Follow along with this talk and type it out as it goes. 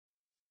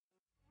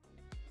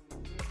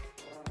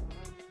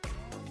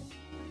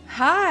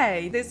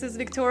Hi, this is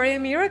Victoria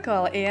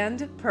Miracle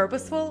and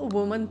Purposeful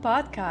Woman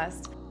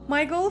Podcast.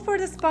 My goal for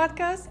this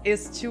podcast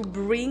is to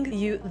bring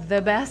you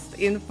the best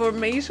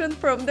information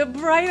from the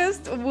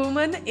brightest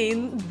woman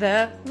in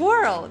the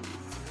world.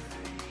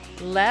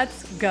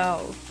 Let's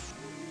go.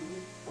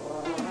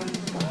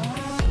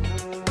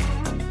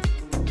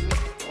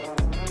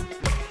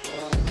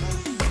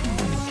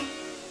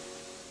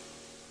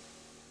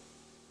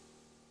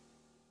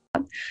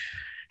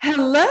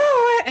 Hello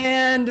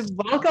and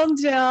welcome,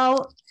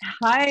 Jill.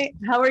 Hi,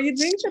 how are you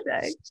doing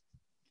today?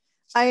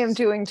 I am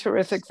doing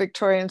terrific,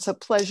 Victoria. It's a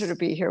pleasure to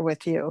be here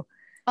with you.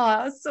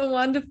 Oh, so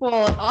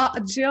wonderful.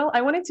 Jill,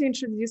 I wanted to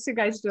introduce you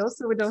guys, Jill,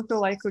 so we don't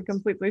feel like we're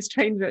completely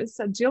strangers.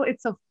 So Jill,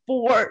 it's a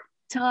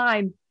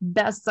four-time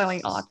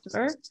best-selling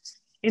author,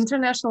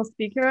 international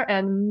speaker,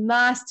 and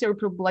master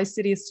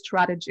publicity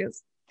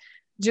strategist.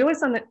 Jill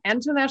is an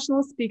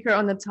international speaker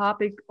on the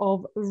topic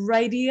of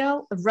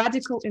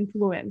radical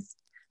influence,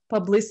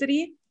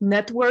 publicity,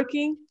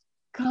 networking,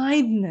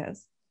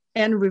 kindness,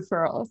 and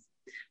referrals.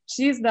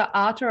 She is the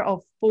author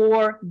of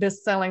 4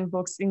 best-selling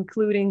books,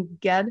 including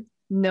Get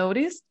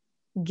Noticed,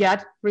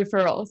 Get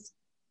Referrals,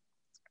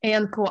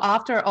 and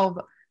co-author of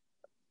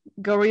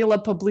Guerrilla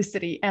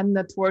Publicity and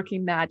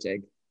Networking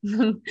Magic.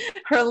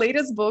 Her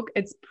latest book,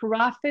 it's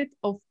Profit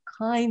of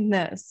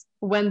Kindness,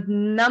 went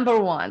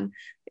 #1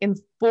 in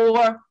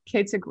 4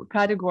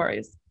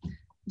 categories.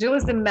 Jill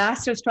is the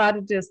master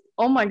strategist.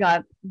 Oh my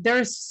God,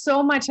 there's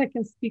so much I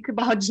can speak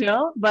about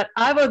Jill, but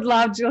I would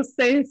love Jill to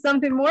say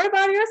something more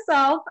about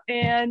yourself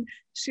and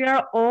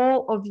share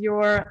all of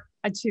your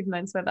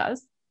achievements with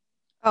us.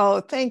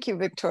 Oh, thank you,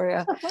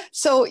 Victoria.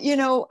 So,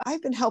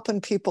 I've been helping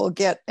people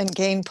get and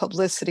gain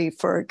publicity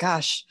for,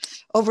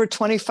 over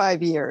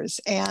 25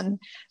 years. And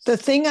the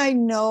thing I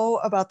know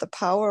about the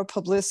power of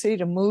publicity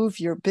to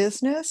move your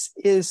business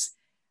is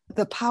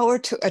the power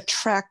to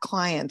attract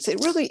clients. It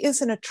really is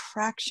an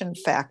attraction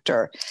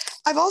factor.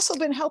 I've also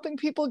been helping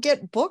people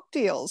get book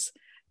deals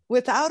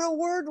without a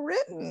word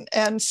written,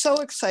 and so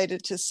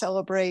excited to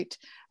celebrate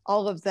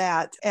all of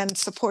that and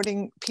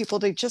supporting people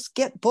to just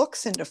get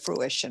books into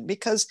fruition,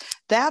 because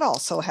that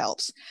also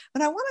helps.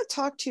 And I want to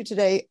talk to you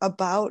today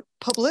about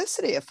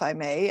publicity, if I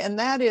may, and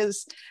that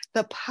is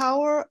the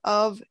power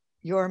of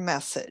your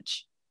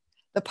message.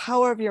 The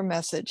power of your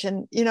message.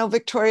 And,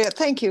 Victoria,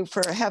 thank you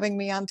for having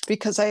me on,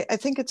 because I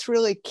think it's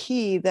really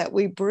key that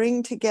we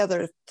bring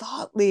together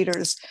thought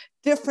leaders,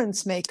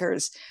 difference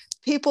makers,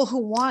 people who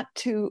want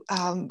to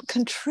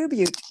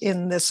contribute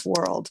in this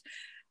world.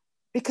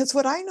 Because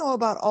what I know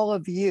about all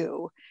of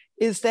you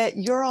is that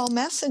you're all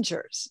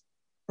messengers,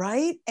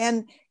 right?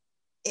 And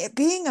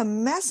being a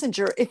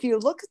messenger, if you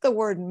look at the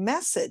word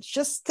message,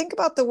 just think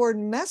about the word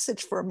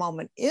message for a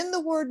moment. In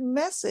the word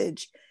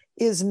message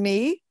is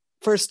me,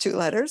 first 2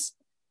 letters.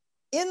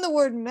 In the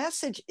word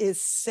message is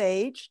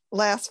sage,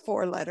 last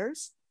 4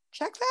 letters.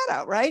 Check that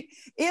out, right?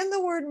 In the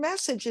word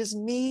message is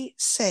me,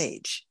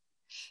 sage.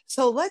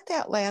 So let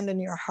that land in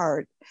your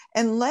heart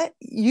and let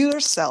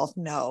yourself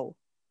know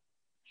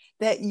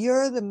that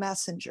you're the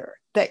messenger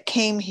that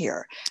came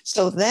here.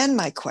 So then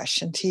my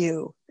question to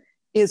you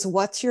is,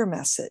 what's your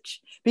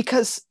message?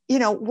 Because,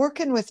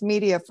 working with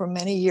media for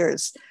many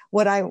years,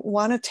 what I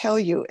want to tell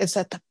you is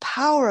that the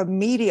power of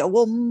media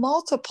will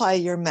multiply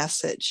your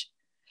message.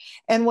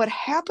 And what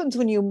happens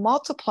when you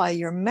multiply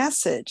your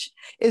message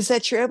is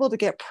that you're able to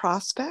get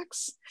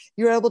prospects,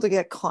 you're able to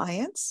get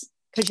clients,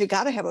 because you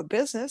got to have a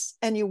business,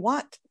 and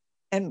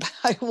and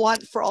I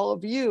want for all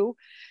of you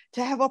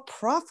to have a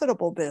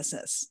profitable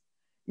business.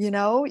 You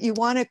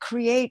want to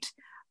create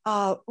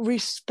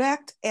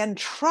respect and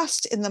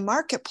trust in the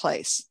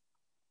marketplace.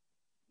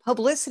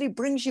 Publicity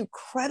brings you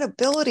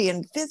credibility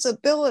and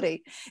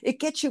visibility. It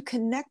gets you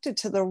connected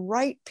to the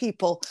right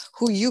people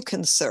who you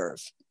can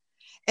serve.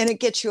 And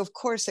it gets you, of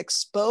course,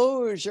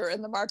 exposure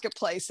in the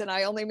marketplace. And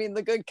I only mean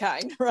the good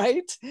kind,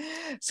 right?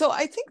 So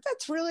I think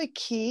that's really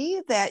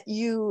key, that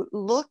you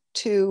look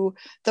to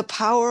the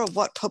power of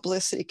what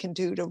publicity can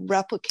do to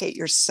replicate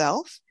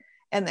yourself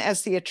and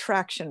as the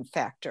attraction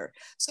factor.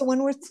 So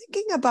when we're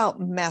thinking about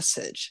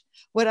message,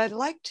 what I'd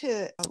like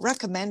to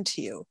recommend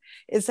to you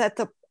is that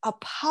a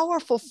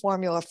powerful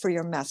formula for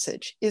your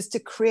message is to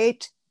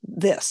create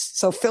this.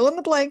 So fill in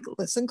the blank,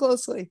 listen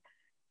closely.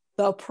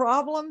 The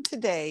problem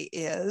today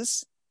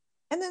is,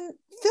 and then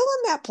fill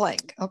in that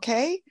blank,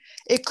 okay?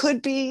 It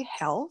could be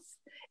health,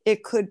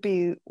 it could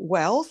be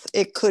wealth,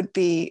 it could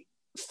be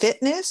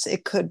fitness,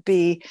 it could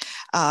be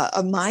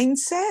a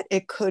mindset,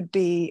 it could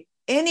be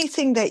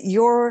anything that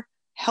you're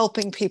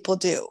helping people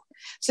do.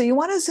 So you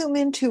want to zoom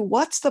into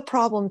what's the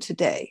problem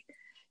today.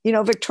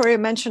 Victoria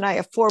mentioned I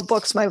have 4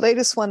 books. My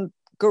latest one,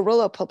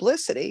 Guerrilla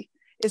Publicity,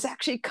 is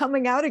actually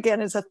coming out again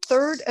as a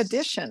 3rd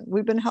edition.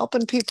 We've been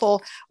helping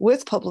people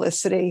with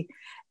publicity.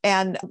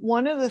 And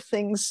one of the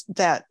things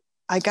that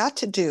I got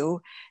to do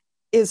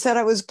is that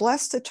I was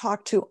blessed to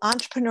talk to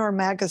Entrepreneur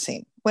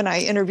Magazine when I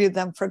interviewed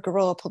them for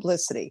Guerrilla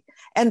Publicity,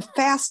 and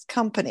Fast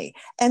Company,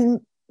 and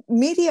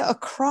media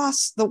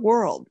across the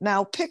world.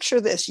 Now,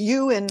 picture this,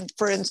 you in,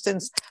 for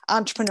instance,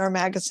 Entrepreneur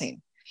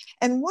Magazine.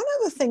 And one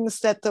of the things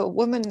that the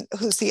woman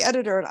who's the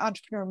editor at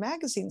Entrepreneur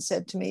Magazine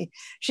said to me,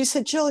 she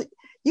said, Jill,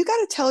 you got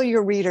to tell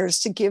your readers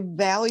to give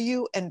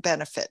value and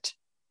benefit,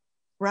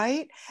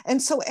 right?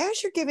 And so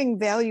as you're giving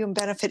value and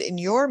benefit in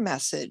your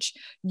message,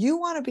 you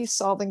want to be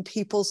solving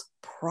people's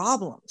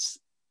problems,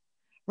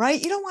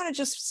 right? You don't want to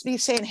just be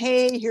saying,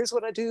 hey, here's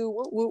what I do,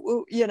 woo, woo,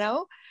 woo, you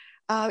know?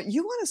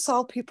 You want to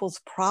solve people's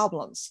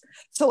problems.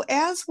 So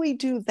as we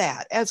do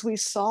that, as we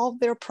solve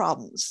their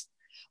problems,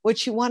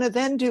 what you want to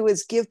then do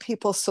is give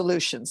people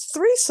solutions.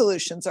 3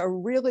 solutions are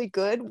really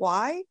good.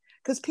 Why?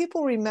 Because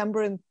people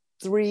remember in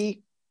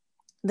 3,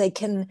 they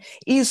can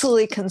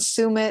easily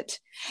consume it.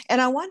 And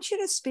I want you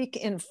to speak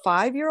in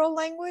 5-year-old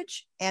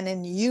language and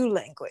in you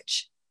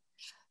language.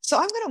 So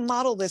I'm going to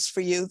model this for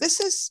you. This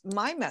is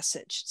my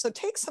message. So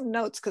take some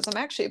notes because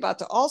I'm actually about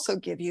to also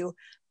give you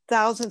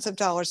thousands of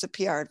dollars of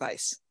PR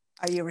advice.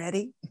 Are you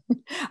ready?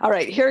 All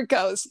right, here it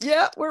goes.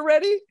 Yeah, we're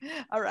ready.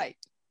 All right.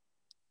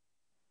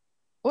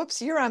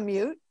 Whoops, you're on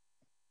mute.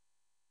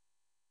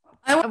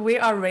 We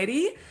are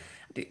ready.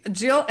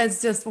 Jill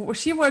is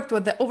she worked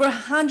with over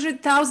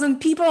 100,000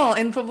 people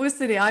in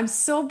publicity. I'm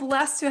so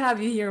blessed to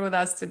have you here with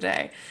us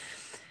today.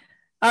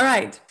 All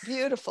right.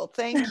 Beautiful.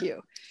 Thank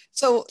you.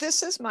 So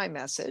this is my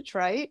message,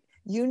 right?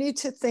 You need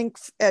to think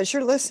as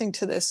you're listening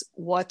to this,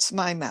 what's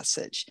my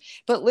message?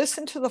 But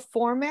listen to the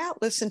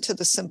format, listen to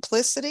the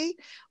simplicity,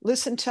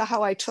 listen to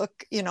how I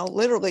took,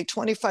 literally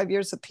 25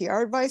 years of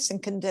PR advice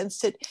and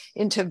condensed it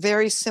into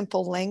very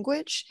simple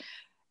language.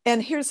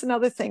 And here's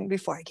another thing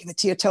before I give it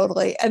to you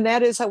totally. And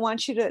that is, I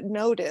want you to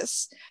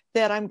notice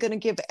that I'm going to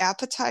give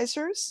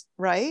appetizers,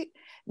 right?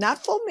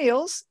 Not full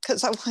meals,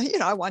 because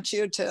I want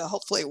you to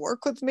hopefully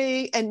work with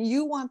me, and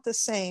you want the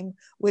same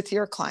with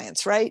your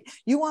clients, right?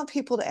 You want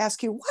people to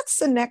ask you, what's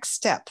the next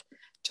step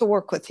to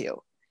work with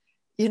you?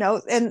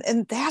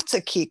 And that's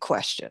a key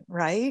question,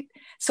 right?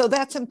 So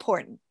that's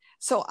important.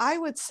 So I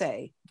would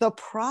say the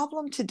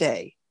problem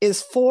today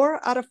is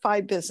 4 out of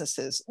 5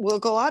 businesses will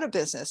go out of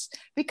business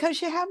because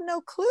you have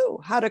no clue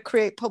how to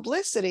create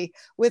publicity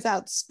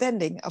without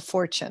spending a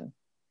fortune.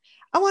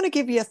 I want to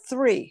give you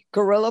 3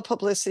 guerrilla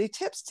publicity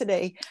tips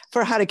today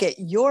for how to get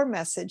your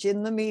message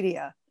in the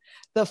media.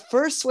 The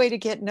first way to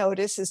get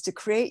noticed is to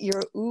create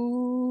your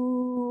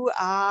ooh,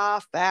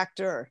 ah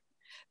factor.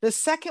 The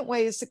second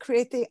way is to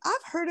create the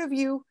I've heard of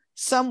you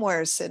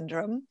somewhere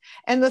syndrome.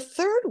 And the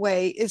third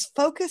way is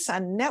focus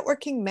on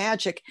networking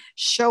magic.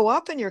 Show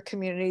up in your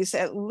communities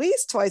at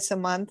least twice a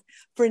month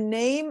for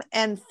name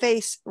and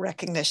face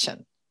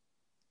recognition.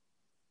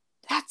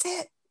 That's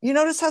it. You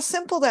notice how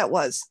simple that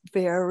was?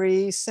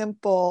 Very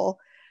simple.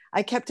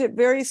 I kept it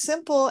very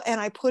simple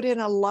and I put in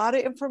a lot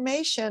of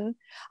information.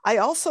 I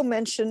also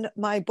mentioned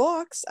my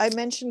books. I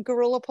mentioned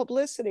guerrilla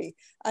publicity.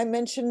 I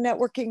mentioned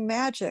networking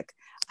magic.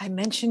 I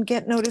mentioned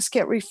get noticed,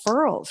 get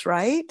referrals,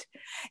 right?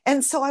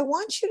 And so I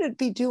want you to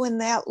be doing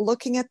that,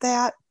 looking at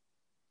that.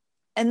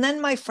 And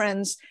then, my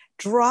friends,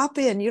 drop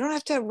in. You don't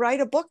have to write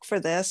a book for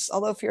this,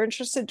 although if you're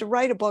interested to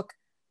write a book,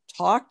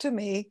 talk to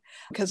me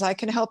because I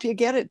can help you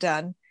get it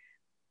done.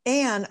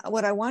 And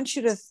what I want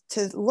you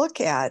to look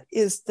at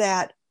is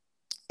that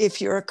if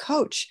you're a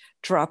coach,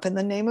 drop in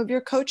the name of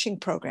your coaching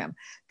program,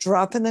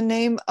 drop in the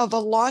name of a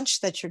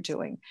launch that you're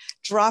doing,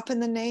 drop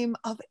in the name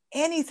of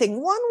anything,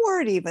 one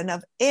word even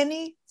of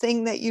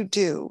anything that you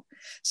do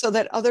so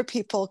that other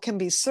people can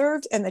be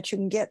served and that you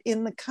can get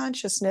in the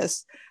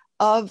consciousness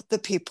of the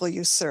people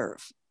you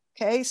serve.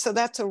 Okay, so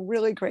that's a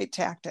really great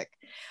tactic.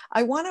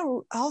 I want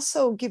to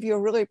also give you a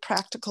really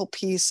practical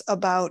piece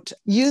about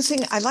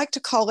using, I like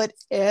to call it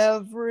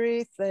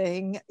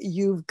everything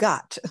you've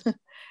got,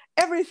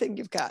 everything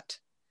you've got.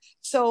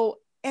 So,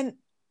 and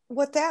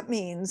what that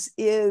means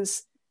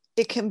is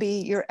it can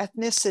be your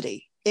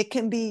ethnicity, it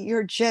can be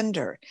your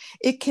gender,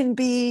 it can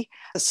be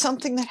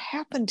something that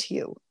happened to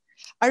you.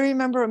 I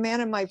remember a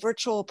man in my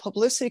virtual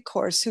publicity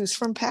course who's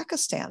from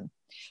Pakistan.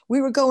 We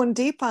were going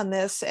deep on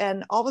this,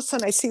 and all of a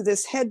sudden I see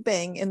this head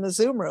bang in the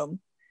Zoom room.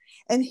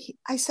 And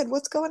I said,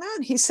 what's going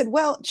on? He said,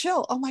 well,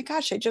 Jill, oh my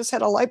gosh, I just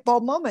had a light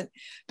bulb moment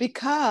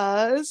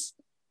because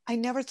I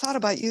never thought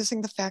about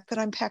using the fact that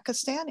I'm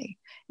Pakistani.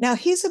 Now,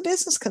 he's a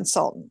business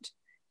consultant.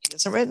 He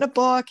hasn't written a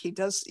book. He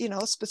does,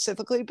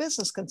 specifically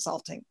business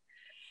consulting.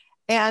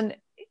 And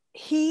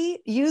he,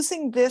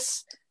 using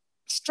this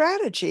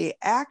strategy,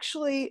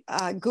 actually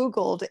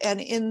Googled, and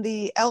in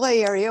the LA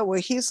area where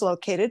he's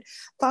located,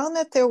 found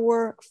that there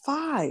were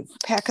 5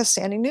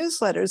 Pakistani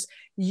newsletters.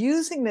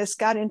 Using this,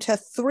 got into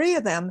 3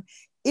 of them,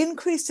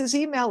 increased his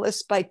email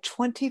list by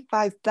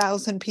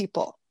 25,000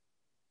 people.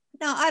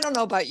 Now, I don't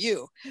know about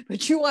you,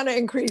 but you want to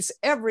increase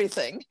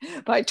everything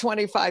by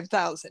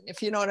 25,000,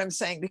 if you know what I'm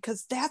saying,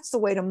 because that's the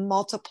way to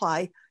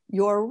multiply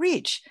your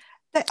reach.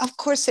 Of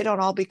course, they don't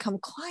all become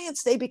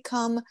clients. They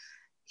become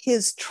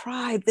his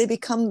tribe. They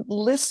become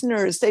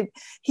listeners.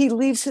 He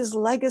leaves his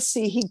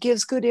legacy. He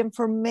gives good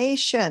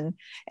information.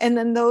 And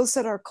then those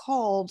that are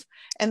called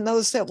and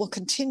those that will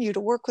continue to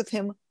work with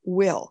him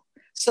will.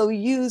 So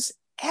use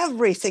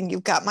everything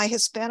you've got. My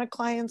Hispanic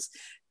clients,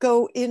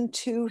 go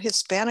into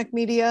Hispanic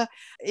media.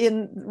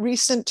 In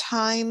recent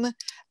time,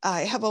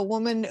 I have a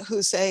woman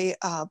who's a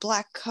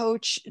Black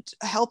coach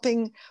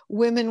helping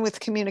women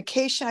with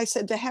communication. I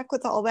said, to heck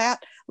with all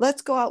that.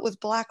 Let's go out with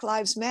Black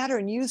Lives Matter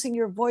and using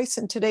your voice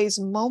in today's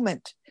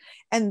moment.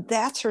 And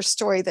that's her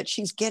story that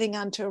she's getting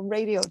onto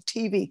radio,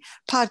 TV,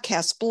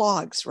 podcasts,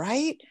 blogs,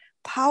 right?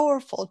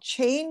 Powerful.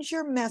 Change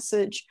your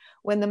message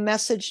when the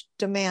message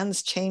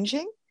demands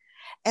changing,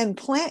 and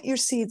plant your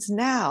seeds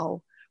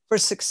now for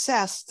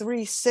success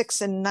 3,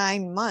 6, and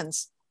 9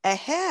 months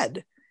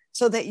ahead,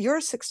 so that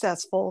you're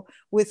successful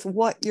with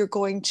what you're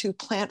going to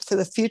plant for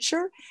the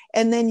future,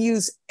 and then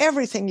use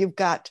everything you've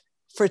got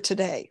for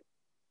today.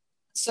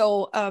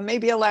 So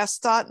maybe a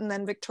last thought, and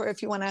then Victoria,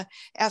 if you want to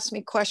ask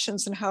me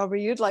questions and however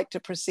you'd like to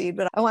proceed,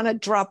 but I want to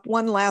drop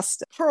one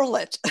last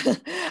pearlet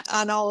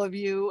on all of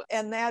you,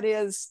 and that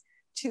is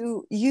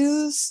to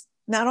use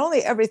not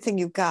only everything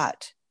you've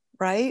got,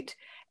 right?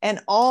 And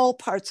all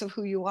parts of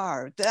who you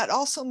are. That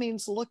also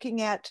means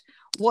looking at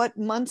what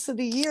months of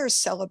the year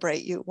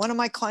celebrate you. One of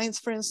my clients,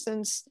 for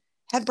instance,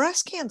 had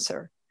breast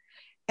cancer.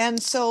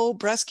 And so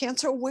Breast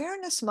Cancer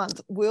Awareness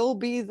Month will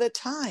be the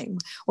time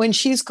when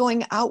she's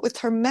going out with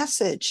her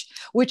message,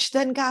 which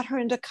then got her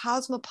into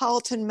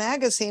Cosmopolitan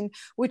magazine,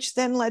 which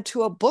then led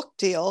to a book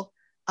deal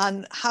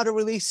on how to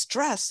release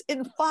stress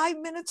in 5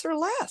 minutes or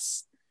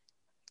less.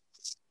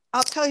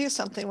 I'll tell you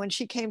something, when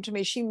she came to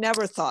me, she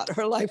never thought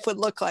her life would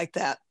look like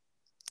that,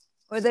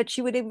 or that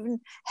she would even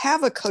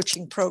have a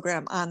coaching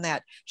program on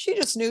that. She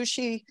just knew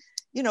she,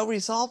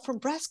 resolved from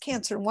breast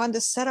cancer and wanted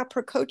to set up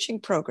her coaching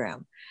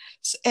program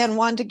and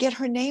wanted to get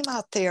her name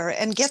out there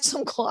and get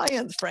some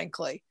clients,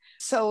 frankly.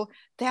 So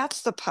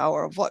that's the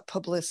power of what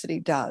publicity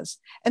does.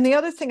 And the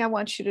other thing I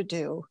want you to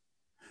do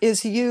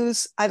is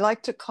use, I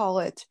like to call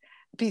it,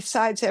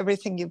 besides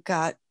everything you've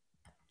got,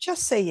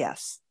 just say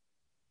yes.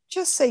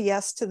 Just say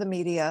yes to the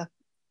media,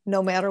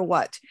 no matter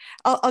what.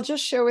 I'll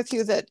just share with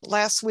you that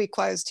last week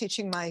while I was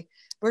teaching my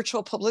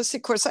virtual publicity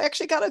course, I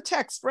actually got a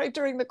text right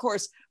during the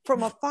course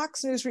from a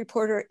Fox News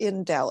reporter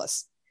in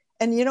Dallas.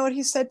 And you know what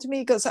he said to me?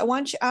 He goes, I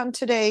want you on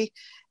today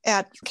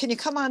can you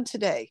come on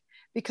today?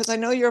 Because I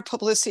know you're a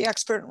publicity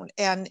expert,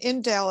 and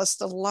in Dallas,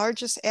 the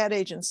largest ad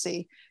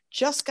agency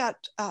just got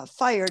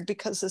fired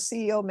because the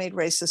CEO made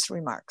racist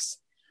remarks,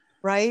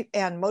 right?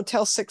 And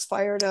Motel 6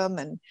 fired him,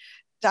 and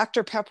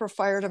Dr. Pepper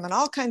fired him, and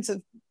all kinds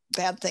of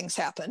bad things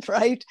happened,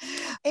 right?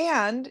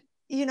 And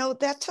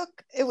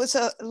it was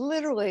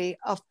literally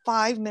a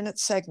 5-minute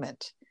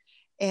segment.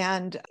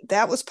 And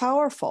that was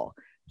powerful.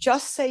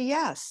 Just say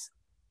yes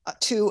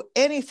to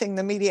anything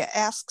the media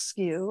asks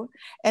you.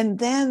 And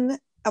then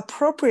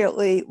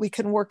appropriately, we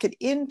can work it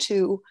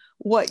into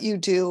what you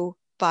do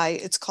by,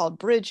 it's called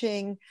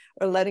bridging,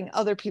 or letting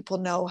other people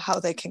know how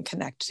they can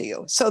connect to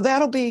you. So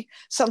that'll be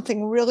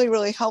something really,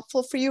 really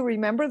helpful for you.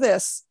 Remember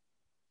this,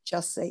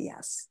 just say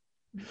yes.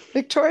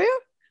 Victoria?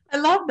 I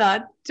love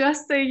that.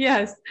 Just say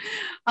yes.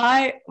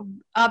 I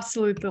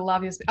absolutely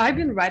love you. I've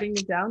been writing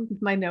it down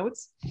with my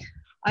notes.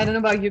 I don't know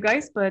about you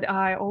guys, but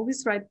I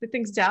always write the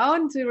things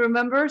down to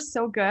remember.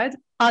 So good.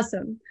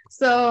 Awesome.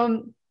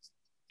 So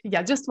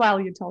yeah, just while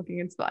you're talking,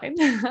 it's fine.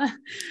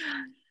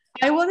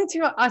 I wanted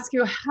to ask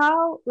you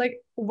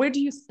where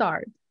do you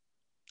start?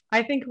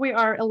 I think we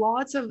are a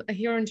lot of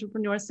here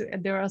entrepreneurs.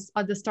 They're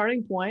at the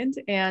starting point,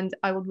 and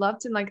I would love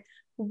to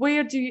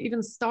where do you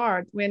even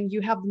start when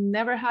you have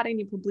never had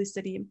any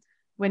publicity,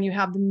 when you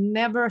have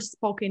never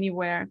spoke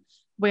anywhere,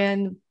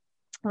 when,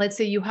 let's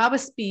say, you have a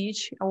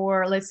speech,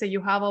 or let's say you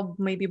have a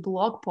maybe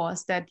blog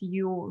post that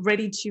you're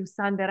ready to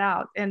send it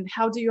out, and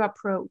how do you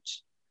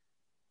approach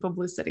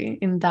publicity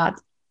in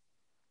that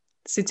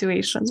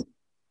situation?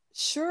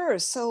 Sure.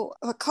 So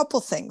a couple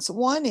things.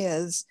 One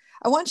is,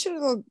 I want you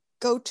to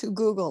go to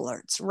Google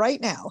Alerts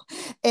right now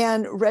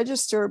and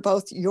register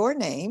both your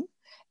name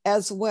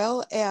as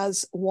well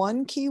as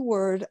one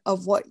keyword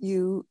of what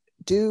you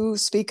do,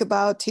 speak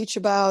about, teach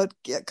about,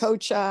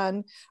 coach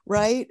on,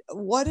 right?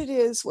 What it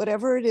is,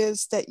 whatever it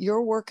is that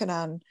you're working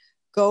on,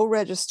 go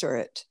register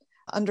it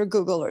under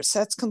Google Alerts.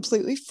 That's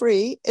completely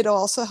free. It'll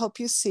also help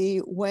you see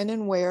when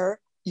and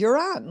where you're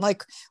on.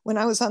 Like when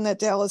I was on that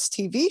Dallas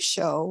TV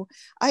show,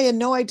 I had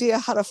no idea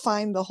how to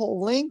find the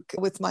whole link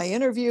with my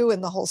interview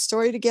and the whole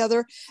story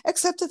together,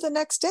 except that the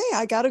next day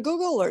I got a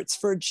Google Alerts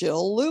for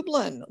Jill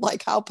Lublin.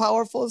 Like, how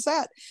powerful is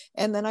that?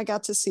 And then I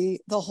got to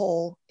see the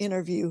whole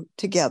interview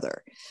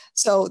together.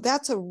 So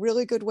that's a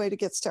really good way to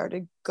get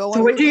started.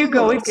 So where do you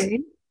go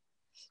again?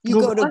 You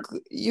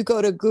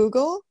go to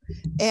Google,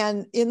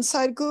 and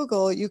inside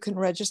Google, you can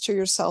register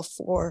yourself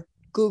for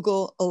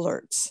Google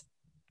Alerts.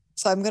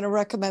 So I'm going to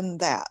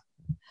recommend that.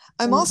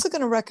 I'm also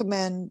going to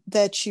recommend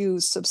that you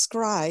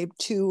subscribe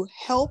to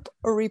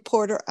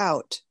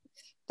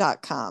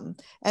helpareporterout.com.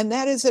 And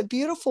that is a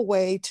beautiful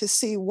way to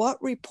see what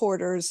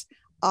reporters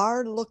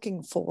are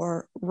looking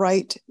for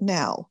right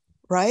now,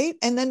 right?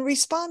 And then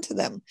respond to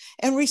them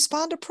and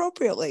respond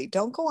appropriately.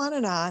 Don't go on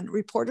and on.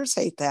 Reporters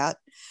hate that.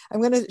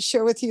 I'm going to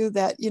share with you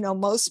that,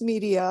 most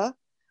media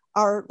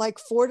are like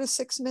 4 to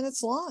 6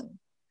 minutes long.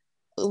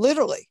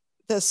 Literally,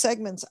 the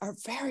segments are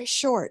very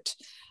short.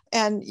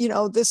 And,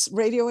 this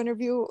radio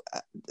interview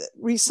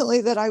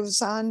recently that I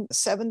was on,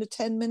 7 to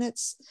 10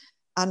 minutes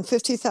on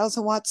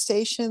 50,000 watt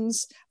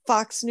stations.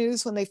 Fox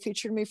News, when they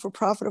featured me for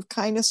Prophet of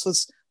Kindness,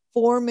 was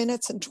 4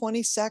 minutes and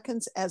 20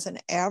 seconds as an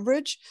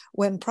average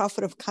when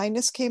Prophet of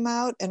Kindness came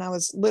out. And I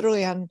was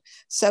literally on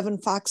 7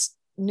 Fox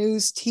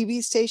News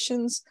TV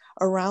stations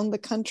around the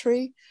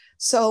country.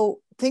 So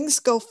things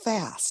go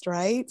fast,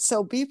 right?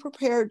 So be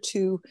prepared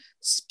to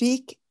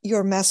speak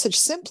your message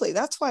simply.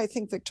 That's why I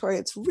think, Victoria,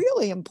 it's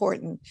really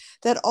important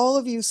that all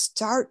of you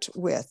start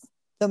with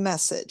the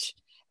message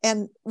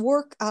and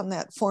work on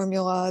that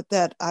formula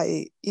that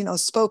I,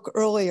 spoke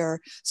earlier,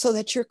 so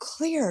that you're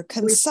clear,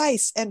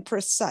 concise, and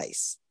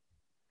precise.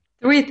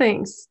 3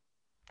 things,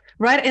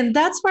 right? And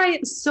that's why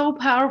it's so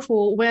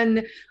powerful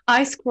when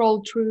I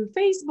scroll through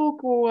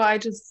Facebook or I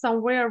just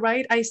somewhere,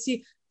 right? I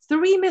see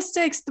 3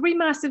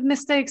 massive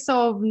mistakes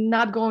of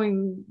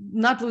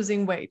not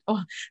losing weight,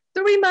 or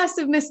 3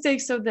 massive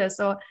mistakes of this,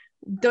 or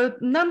the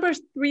number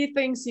 3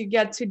 things you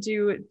get to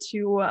do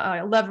to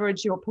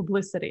leverage your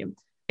publicity.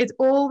 It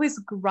always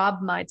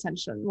grabbed my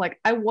attention. Like,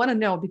 I want to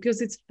know,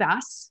 because it's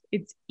fast,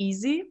 it's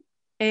easy.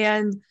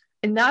 And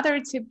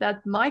another tip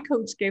that my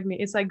coach gave me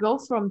is I go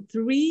from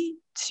 3,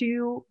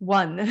 2,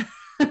 1,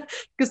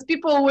 because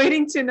people are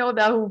waiting to know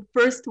that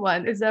first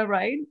one. Is that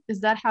right?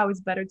 Is that how it's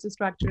better to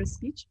structure a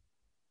speech?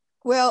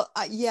 Well,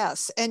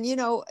 yes. And,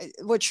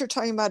 what you're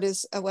talking about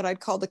is what I'd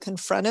call the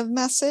confrontive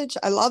message.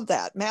 I love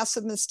that.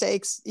 Massive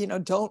mistakes,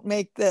 don't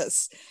make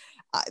this.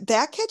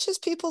 That catches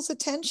people's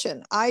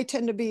attention. I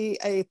tend to be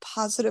a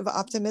positive,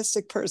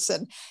 optimistic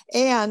person.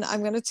 And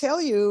I'm going to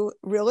tell you,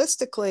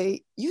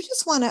 realistically, you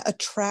just want to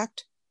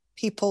attract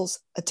people's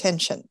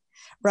attention,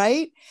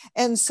 right?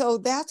 And so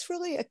that's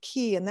really a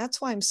key. And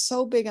that's why I'm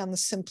so big on the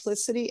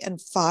simplicity and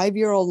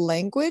 5-year-old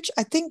language.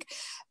 I think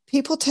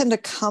people tend to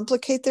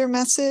complicate their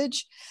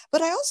message,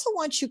 but I also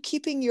want you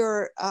keeping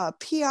your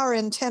PR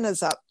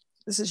antennas up.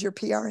 This is your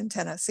PR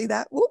antenna. See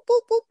that? Whoop,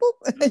 whoop, whoop, whoop.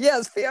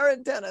 Yes, PR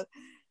antenna.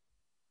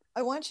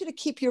 I want you to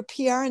keep your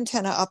PR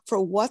antenna up for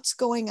what's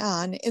going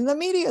on in the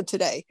media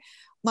today.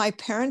 My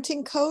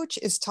parenting coach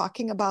is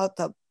talking about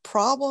the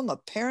problem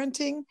of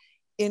parenting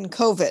in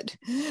COVID.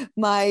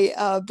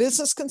 My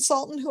business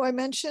consultant, who I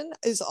mentioned,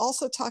 is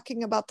also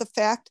talking about the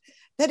fact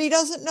that he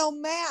doesn't know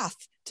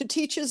math to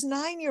teach his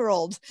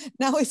 9-year-old.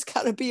 Now he's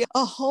got to be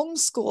a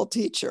homeschool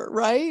teacher,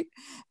 right?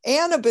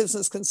 And a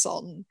business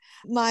consultant.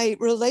 My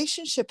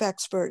relationship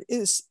expert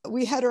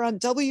we had her on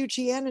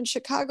WGN in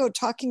Chicago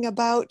talking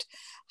about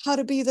how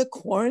to be the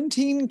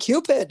quarantine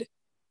Cupid.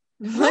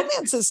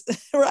 Romances,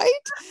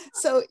 right?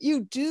 So you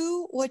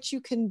do what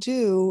you can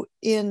do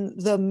in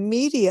the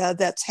media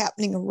that's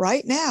happening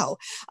right now.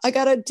 I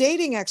got a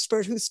dating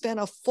expert who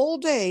spent a full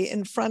day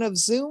in front of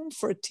Zoom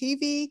for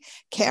TV,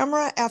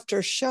 camera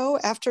after show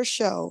after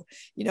show.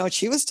 You know what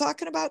she was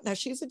talking about? Now,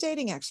 she's a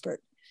dating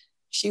expert.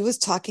 She was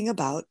talking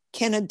about,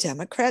 can a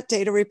Democrat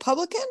date a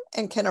Republican,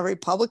 and can a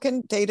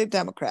Republican date a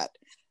Democrat?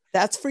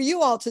 That's for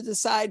you all to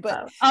decide.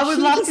 But I would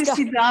love to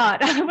see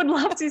that. I would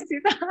love to see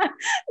that.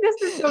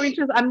 This is so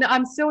interesting.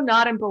 I'm so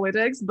not in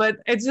politics, but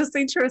it's just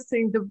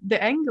interesting,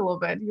 the angle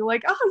of it. You're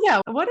like, oh yeah,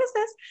 what is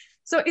this?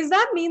 So does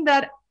that mean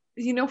that,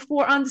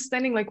 for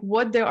understanding like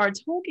what they are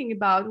talking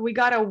about, we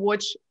gotta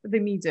watch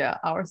the media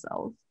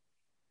ourselves?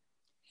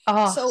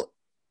 So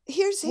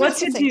here's what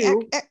to the thing.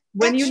 do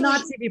when you're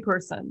not a TV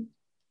person.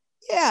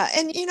 Yeah.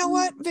 And you know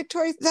what,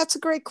 Victoria, that's a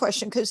great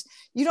question, because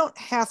you don't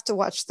have to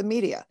watch the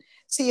media.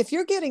 See, if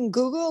you're getting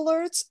Google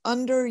alerts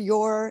under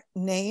your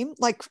name,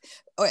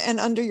 and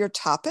under your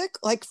topic,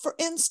 like for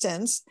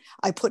instance,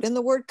 I put in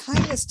the word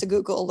kindness to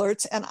Google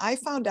alerts, and I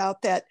found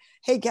out that,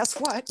 hey, guess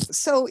what?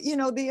 So,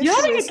 the issue you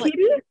having is a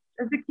kitty?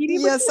 Is the kitty?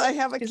 Yes, I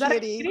have a kitty. That a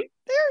kitty?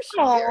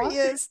 There he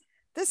is.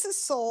 This is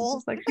Soul.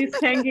 It's like she's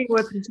hanging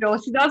with Jill.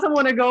 She doesn't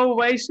want to go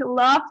away. She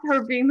loved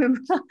her being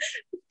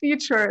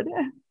featured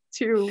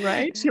too,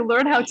 right? She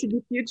learned how to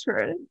be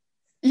featured.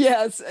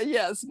 Yes.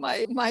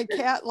 My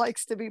cat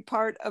likes to be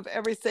part of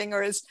everything.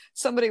 Or as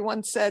somebody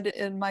once said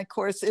in my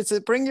course, is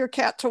it bring your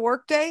cat to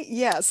work day?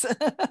 Yes.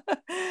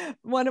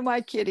 One of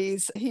my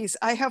kitties,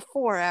 I have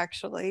 4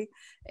 actually.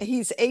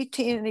 He's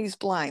 18 and he's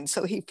blind.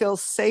 So he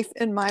feels safe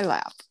in my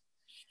lap.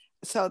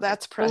 So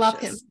that's precious. I love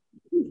him.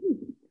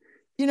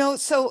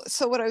 So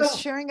what I was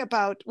sharing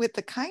about with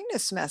the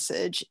kindness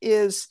message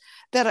is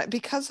that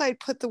because I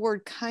put the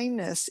word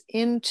kindness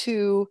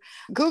into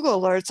Google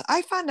alerts,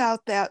 I found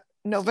out that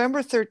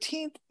November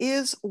 13th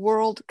is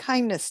World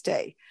Kindness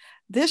Day.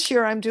 This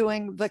year I'm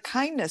doing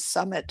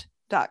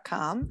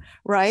thekindnesssummit.com,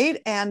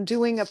 right? And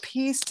doing a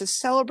piece to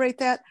celebrate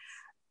that.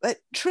 But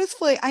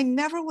truthfully, I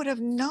never would have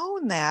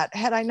known that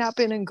had I not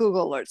been in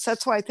Google alerts.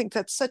 That's why I think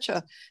that's such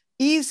a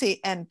easy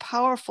and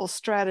powerful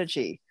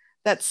strategy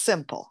that's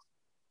simple.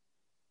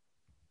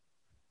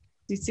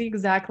 You see,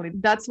 exactly.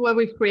 That's what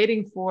we're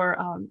creating for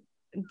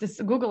this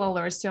Google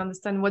alerts, to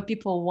understand what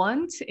people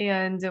want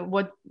and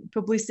what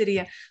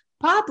publicity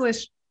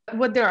publish,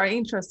 what they are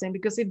interested in,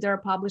 because if they're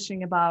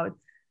publishing about,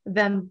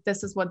 then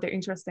this is what they're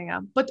interested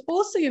in. But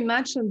also you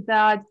mentioned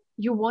that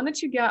you wanted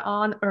to get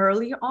on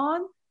early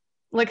on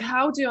Like,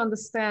 how do you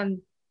understand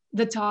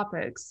the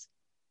topics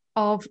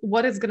of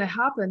what is going to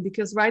happen?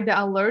 Because right, the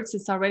alerts,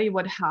 it's already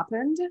what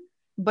happened.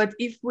 But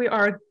if we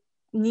are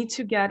need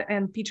to get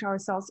and pitch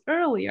ourselves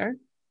earlier,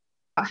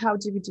 how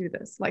do we do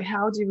this? Like,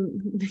 how do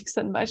you mix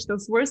and match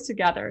those words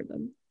together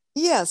then?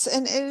 Yes,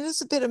 and it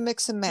is a bit of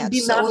mix and match.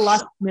 Maybe not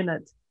last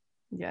minute.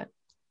 Yeah.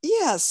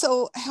 Yeah,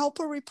 so Help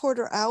a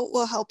Reporter Out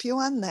will help you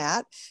on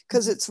that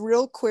because it's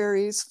real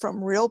queries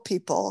from real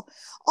people.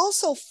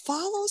 Also,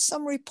 follow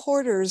some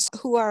reporters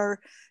who are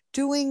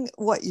doing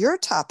what your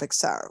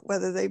topics are,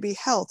 whether they be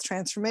health,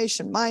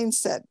 transformation,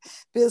 mindset,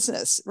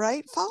 business,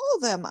 right? Follow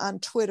them on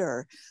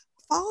Twitter,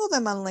 follow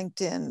them on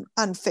LinkedIn,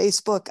 on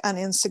Facebook, on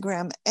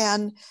Instagram,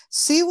 and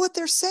see what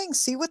they're saying,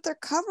 see what they're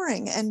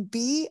covering, and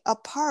be a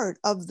part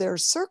of their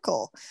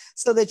circle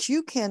so that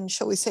you can,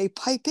 shall we say,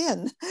 pipe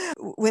in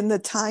when the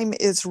time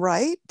is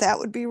right. That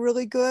would be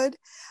really good.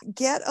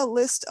 Get a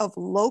list of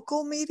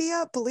local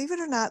media. Believe it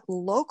or not,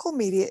 local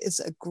media is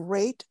a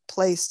great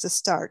place to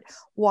start.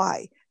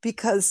 Why?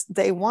 Because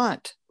they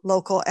want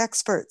local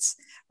experts,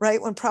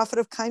 right? When Profit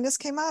of Kindness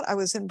came out, I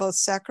was in both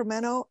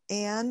Sacramento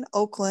and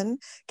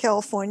Oakland,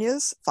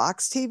 California's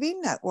Fox TV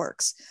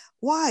networks.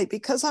 Why?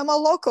 Because I'm a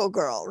local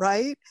girl,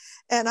 right?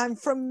 And I'm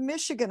from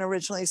Michigan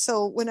originally.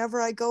 So whenever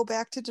I go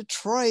back to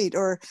Detroit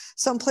or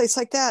someplace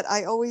like that,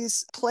 I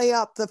always play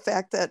up the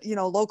fact that, you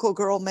know, local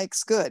girl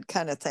makes good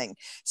kind of thing.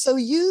 So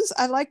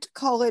I like to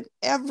call it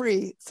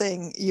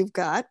everything you've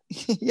got.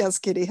 Yes,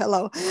 Kitty,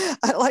 hello.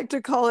 I like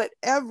to call it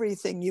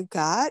everything you've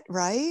got,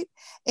 right?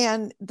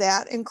 And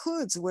that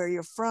includes where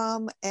you're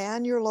from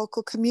and your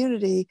local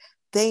community.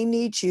 They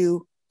need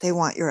you. They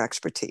want your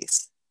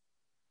expertise.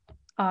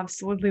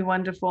 Absolutely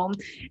wonderful.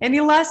 Any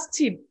last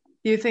tip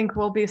you think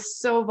will be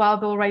so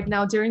valuable right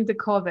now during the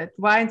COVID?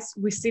 Right,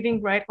 we're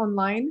sitting right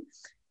online,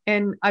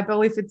 and I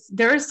believe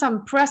there are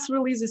some press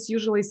releases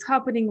usually is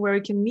happening where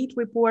you can meet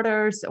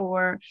reporters,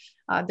 or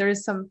there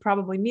is some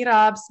probably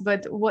meetups.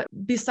 But what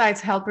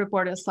besides help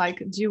reporters,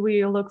 like do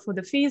we look for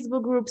the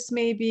Facebook groups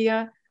maybe?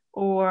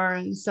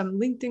 Or some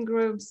LinkedIn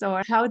groups,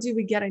 or how do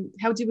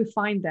we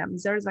find them?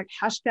 Is there like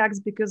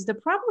hashtags, because they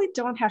probably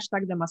don't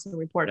hashtag them as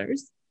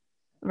reporters,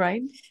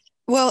 right?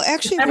 Well,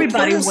 actually,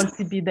 everybody wants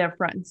to be their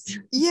friends.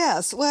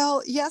 Yes.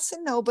 Well, yes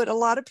and no, but a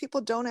lot of people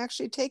don't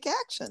actually take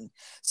action.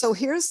 So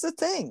here's the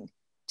thing.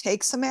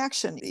 Take some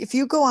action. If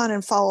you go on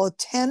and follow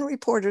 10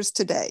 reporters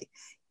today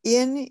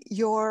in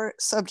your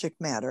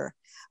subject matter,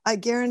 I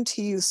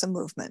guarantee you some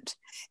movement.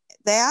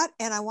 That,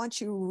 and I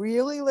want you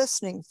really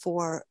listening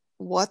for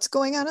what's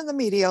going on in the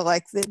media,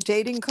 like the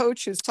dating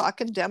coach who's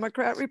talking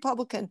Democrat,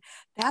 Republican.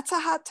 That's a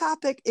hot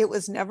topic. It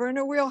was never in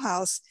her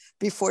wheelhouse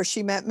before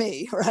she met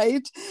me,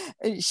 right?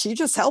 She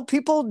just helped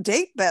people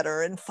date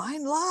better and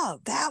find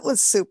love. That was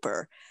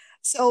super.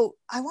 So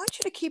I want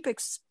you to keep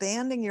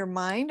expanding your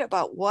mind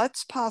about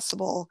what's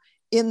possible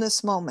in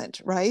this moment,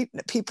 right?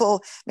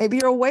 People, maybe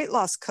you're a weight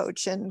loss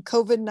coach and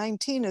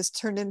COVID-19 has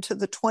turned into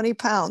the 20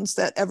 pounds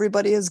that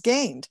everybody has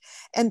gained,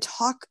 and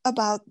talk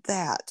about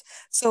that.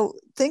 So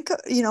think,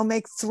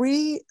 make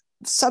 3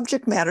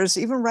 subject matters,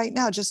 even right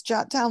now, just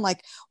jot down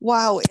like,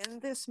 wow,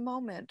 in this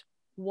moment,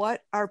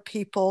 what are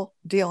people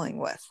dealing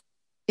with?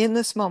 In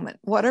this moment,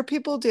 what are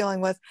people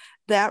dealing with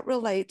that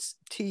relates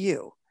to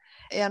you?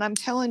 And I'm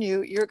telling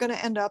you, you're going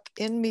to end up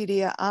in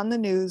media, on the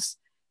news,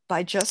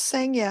 by just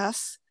saying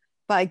yes,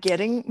 by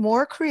getting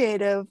more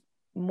creative,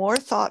 more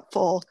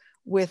thoughtful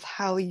with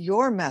how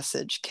your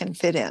message can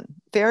fit in.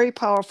 Very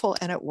powerful,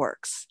 and it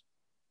works.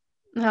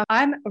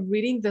 I'm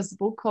reading this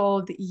book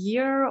called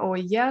Year or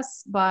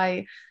Yes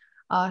by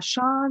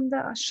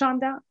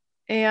Shonda,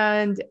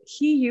 and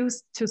he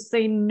used to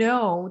say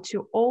no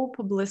to all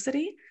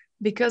publicity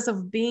because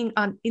of being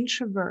an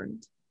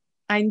introvert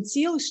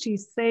until she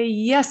say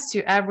yes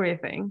to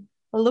everything.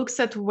 Looks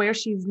at where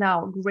she's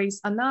now,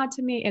 Grey's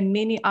Anatomy and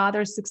many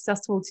other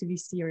successful TV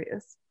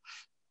series.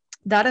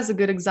 That is a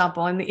good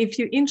example. And if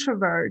you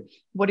introvert,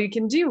 what you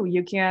can do?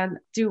 You can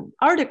do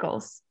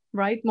articles,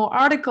 right? More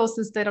articles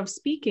instead of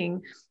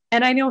speaking.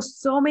 And I know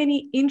so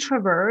many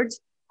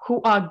introverts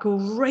who are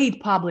great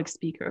public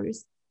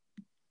speakers,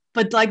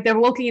 but like they're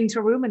walking into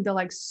a room and they're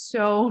like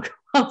so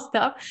closed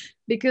up,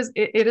 because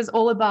it is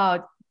all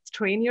about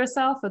train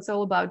yourself. It's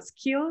all about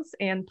skills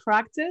and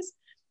practice.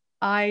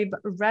 I've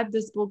read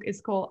this book.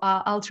 It's called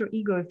Alter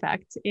Ego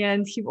Effect.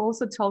 And he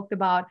also talked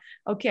about,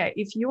 okay,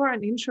 if you are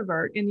an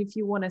introvert and if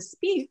you want to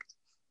speak,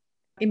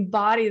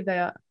 embody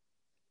the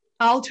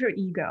alter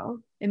ego.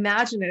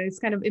 Imagine it. It's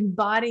kind of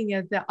embodying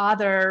the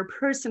other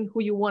person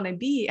who you want to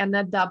be. And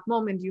at that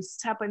moment, you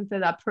step into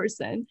that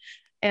person.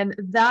 And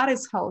that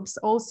helps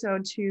also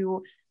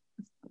to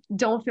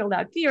don't feel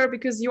that fear,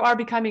 because you are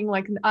becoming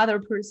like another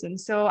person.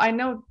 So I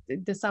know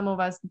that some of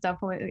us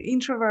definitely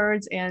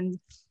introverts, and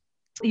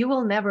you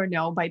will never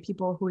know by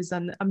people who is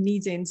on a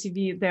media and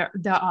TV.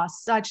 There are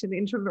such an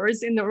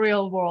introverts in the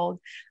real world,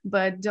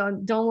 but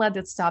don't let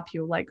it stop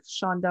you, like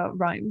Shonda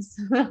Rhimes.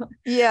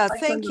 Yeah, Like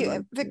thank Shonda you.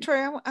 Rhimes.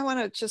 Victoria, I want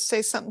to just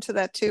say something to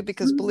that too,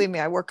 because Mhm. believe me,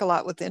 I work a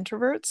lot with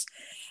introverts.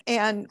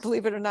 And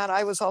believe it or not,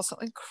 I was also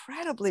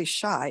incredibly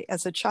shy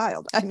as a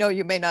child. I know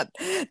you may not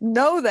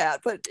know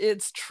that, but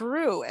it's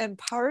true. And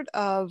part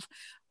of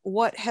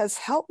what has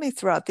helped me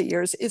throughout the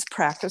years is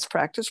practice,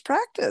 practice,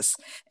 practice.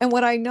 And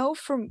what I know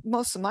from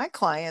most of my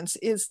clients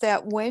is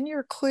that when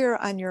you're clear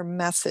on your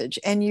message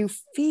and you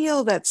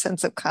feel that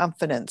sense of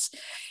confidence,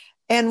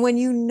 and when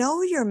you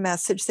know your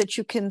message that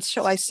you can,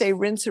 shall I say,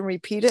 rinse and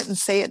repeat it and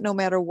say it no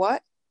matter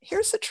what,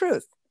 here's the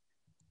truth.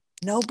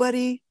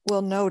 Nobody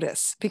will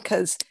notice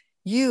because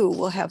you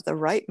will have the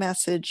right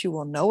message, you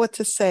will know what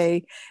to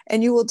say,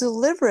 and you will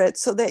deliver it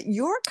so that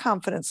your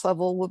confidence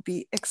level will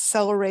be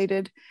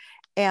accelerated.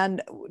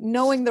 And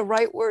knowing the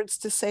right words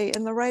to say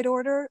in the right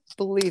order,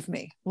 believe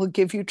me, will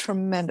give you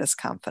tremendous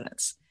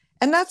confidence.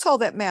 And that's all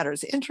that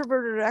matters.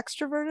 Introverted or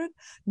extroverted,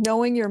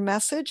 knowing your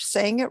message,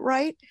 saying it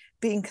right,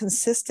 being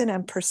consistent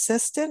and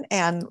persistent,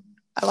 and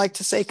I like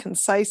to say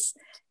concise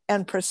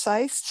and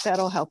precise,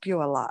 that'll help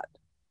you a lot.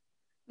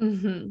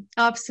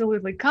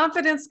 Absolutely.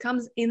 Confidence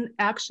comes in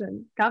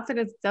action.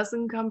 Confidence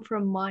doesn't come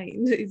from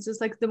mind. It's just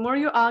like the more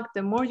you act,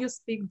 the more you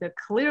speak, the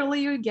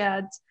clearly you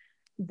get,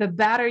 the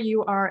better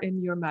you are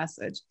in your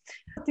message.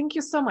 Thank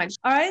you so much.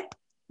 All right.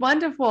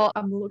 Wonderful.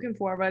 I'm looking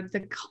forward.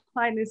 The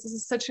kindness, this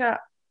is such a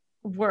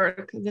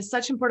work. There's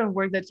such important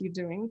work that you're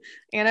doing.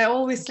 And I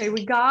always say,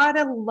 we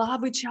gotta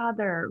love each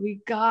other.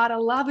 We gotta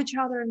love each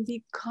other and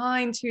be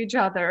kind to each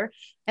other.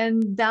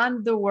 And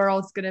then the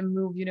world's gonna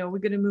move, we're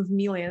gonna move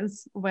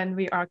millions when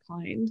we are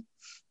kind.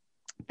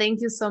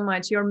 Thank you so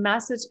much. Your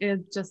message is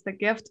just a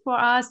gift for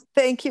us.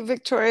 Thank you,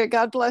 Victoria.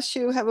 God bless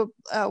you. Have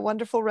a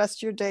wonderful rest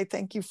of your day.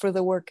 Thank you for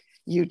the work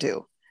you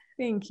do.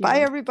 Thank you.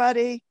 Bye,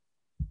 everybody.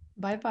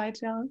 Bye-bye,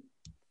 John.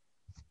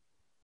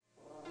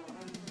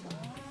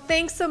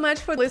 Thanks so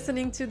much for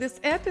listening to this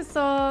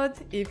episode.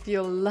 If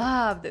you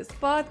love this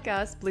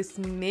podcast, please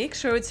make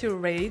sure to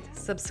rate,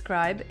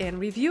 subscribe, and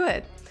review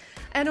it.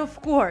 And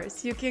of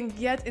course, you can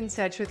get in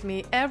touch with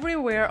me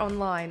everywhere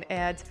online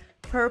at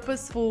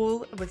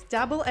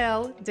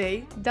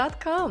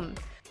purposefulday.com.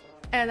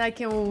 And I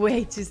can't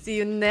wait to see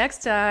you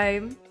next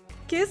time.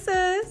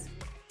 Kisses!